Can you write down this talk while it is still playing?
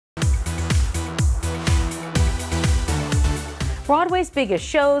Broadway's biggest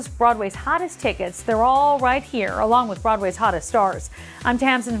shows, Broadway's hottest tickets, they're all right here, along with Broadway's hottest stars. I'm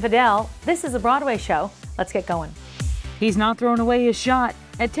Tamsen Fadal. This is The Broadway Show. Let's get going. He's not throwing away his shot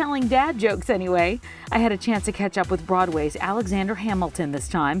at telling dad jokes anyway. I had a chance to catch up with Broadway's Alexander Hamilton this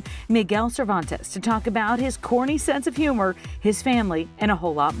time, Miguel Cervantes, to talk about his corny sense of humor, his family, and a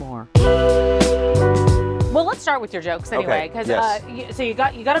whole lot more. Well, let's start with your jokes anyway, because so you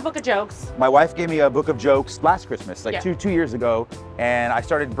got a book of jokes. My wife gave me a book of jokes last Christmas, like yeah. two years ago, and I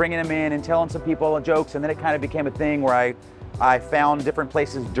started bringing them in and telling some people jokes, and then it kind of became a thing where I found different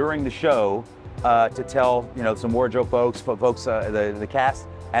places during the show to tell, you know, some wardrobe folks, the cast,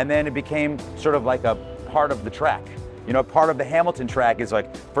 and then it became sort of like a part of the track. You know, part of the Hamilton track is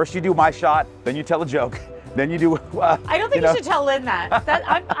like, first you do my shot, then you tell a joke. Then you do. I don't think you should tell Lynn that.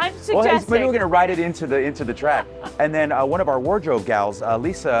 I'm suggesting. Well, maybe we're going to write it into the track. And then one of our wardrobe gals,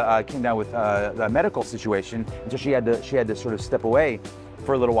 Lisa, came down with a medical situation, and so she had to sort of step away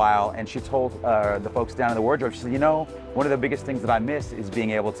for a little while. And she told the folks down in the wardrobe, she said, you know, one of the biggest things that I miss is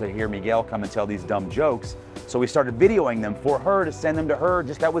being able to hear Miguel come and tell these dumb jokes. So we started videoing them for her to send them to her.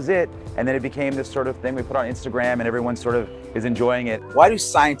 Just that was it. And then it became this sort of thing we put on Instagram, and everyone sort of is enjoying it. Why do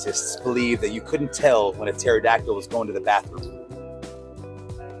scientists believe that you couldn't tell when a pterodactyl was going to the bathroom?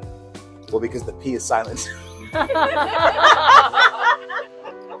 Well, because the P is silent. It's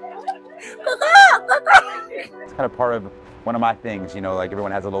kind of part of one of my things, you know, like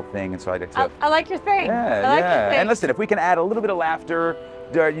everyone has a little thing, and so I get to. I like your thing. Yeah, I like your thing. And listen, if we can add a little bit of laughter,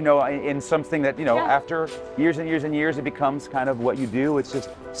 you know, in something that, you know, after years and years and years, it becomes kind of what you do. It's just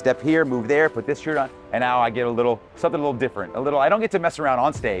step here, move there, put this shirt on, and now I get something a little different. I don't get to mess around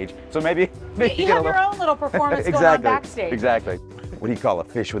on stage, so maybe you have your own little performance going on backstage. Exactly. What do you call a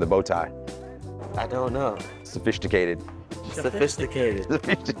fish with a bow tie? I don't know. Sophisticated. Sophisticated.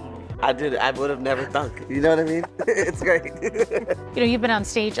 I would have never thunk. You know what I mean? It's great. You know, you've been on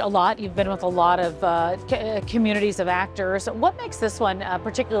stage a lot. You've been with a lot of communities of actors. What makes this one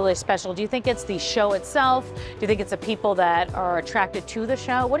particularly special? Do you think it's the show itself? Do you think it's the people that are attracted to the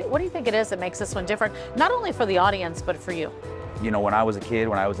show? What do you think it is that makes this one different, not only for the audience, but for you? You know, when I was a kid,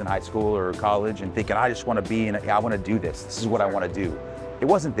 when I was in high school or college and thinking, I just want to be I want to do this. This is what I want to do. It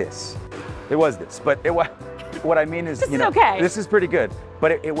wasn't this. It was this. But it was. What I mean is, you know, this is pretty good,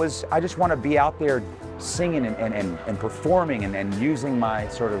 but it was, I just want to be out there singing and performing and using my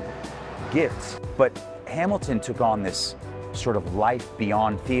sort of gifts. But Hamilton took on this sort of life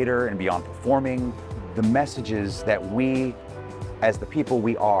beyond theater and beyond performing. The messages that we, as the people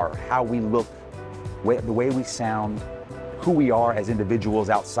we are, how we look, the way we sound, who we are as individuals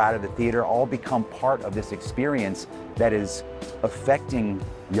outside of the theater, all become part of this experience that is affecting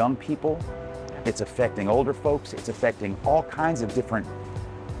young people. It's affecting older folks. It's affecting all kinds of different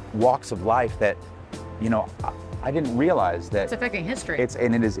walks of life that, you know, I didn't realize that. It's affecting history. It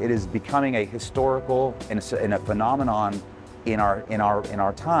is becoming a historical and a phenomenon in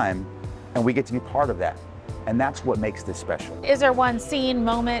our time, and we get to be part of that. And that's what makes this special. Is there one scene,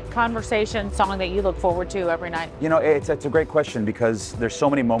 moment, conversation, song that you look forward to every night? You know, it's a great question, because there's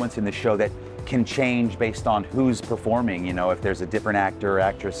so many moments in the show that can change based on who's performing. You know, if there's a different actor or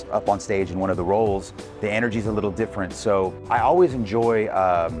actress up on stage in one of the roles, the energy's a little different. So I always enjoy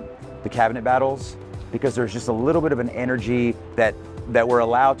the cabinet battles, because there's just a little bit of an energy that we're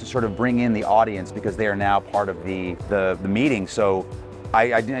allowed to sort of bring in the audience, because they are now part of the meeting. So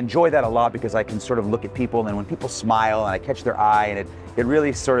I enjoy that a lot, because I can sort of look at people, and when people smile and I catch their eye, and it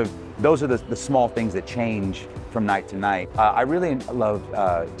really sort of, those are the small things that change from night to night. I really love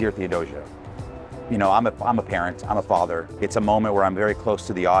Dear Theodosia. You know, I'm a parent, I'm a father. It's a moment where I'm very close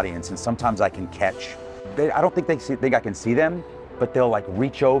to the audience, and sometimes I can catch, I don't think they think I can see them, but they'll like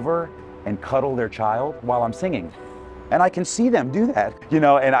reach over and cuddle their child while I'm singing. And I can see them do that, you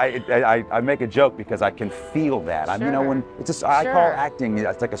know, and I make a joke because I can feel that. Sure. You know, when it's just, I call acting,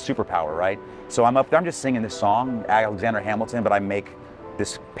 it's like a superpower, right? So I'm up there, I'm just singing this song, Alexander Hamilton, but I make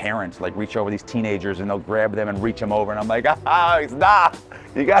this parent like reach over these teenagers, and they'll grab them and reach them over, and I'm like, stop,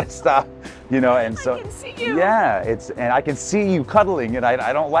 you gotta stop, you know. And so I can see you. Yeah, and I can see you cuddling, and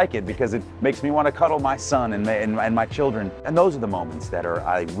I don't like it, because it makes me want to cuddle my son and my children. And those are the moments that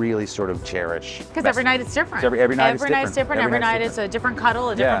I really sort of cherish. Because every night it's different. Every night it's different. Every night it's a different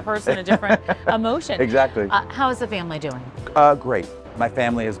cuddle, a different person, a different emotion. Exactly. How is the family doing? Great. My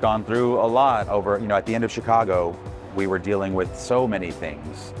family has gone through a lot over, you know, at the end of Chicago, we were dealing with so many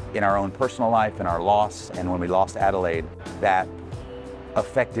things in our own personal life and our loss, and when we lost Adelaide, that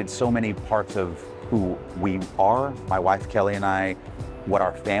affected so many parts of who we are, my wife Kelly and I, what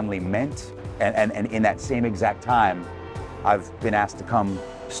our family meant. And in that same exact time, I've been asked to come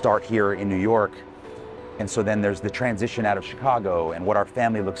start here in New York And so then there's the transition out of Chicago and what our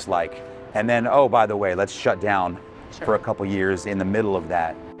family looks like. And then, oh, by the way, let's shut down for a couple years in the middle of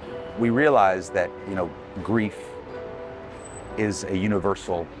that. We realized that, you know, grief is a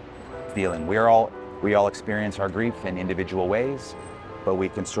universal feeling. We all experience our grief in individual ways, but we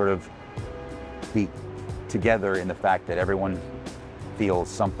can sort of be together in the fact that everyone feels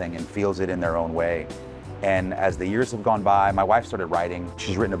something and feels it in their own way. And as the years have gone by, my wife started writing.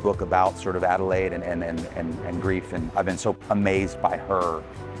 She's written a book about sort of Adelaide and grief, and I've been so amazed by her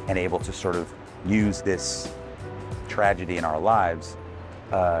and able to sort of use this tragedy in our lives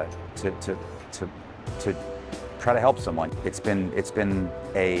to try to help someone. It's been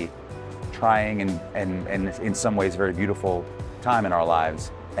a trying and in some ways very beautiful time in our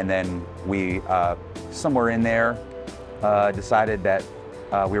lives. And then we, somewhere in there, decided that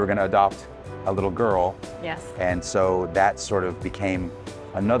we were going to adopt a little girl. Yes. And so that sort of became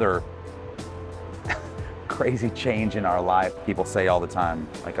another crazy change in our life. People say all the time,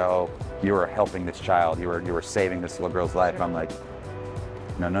 like, oh, you were helping this child, you were saving this little girl's life. I'm like,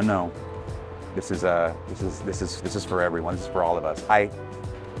 no. This is for everyone. This is for all of us. I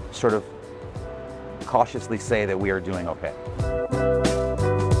sort of cautiously say that we are doing okay.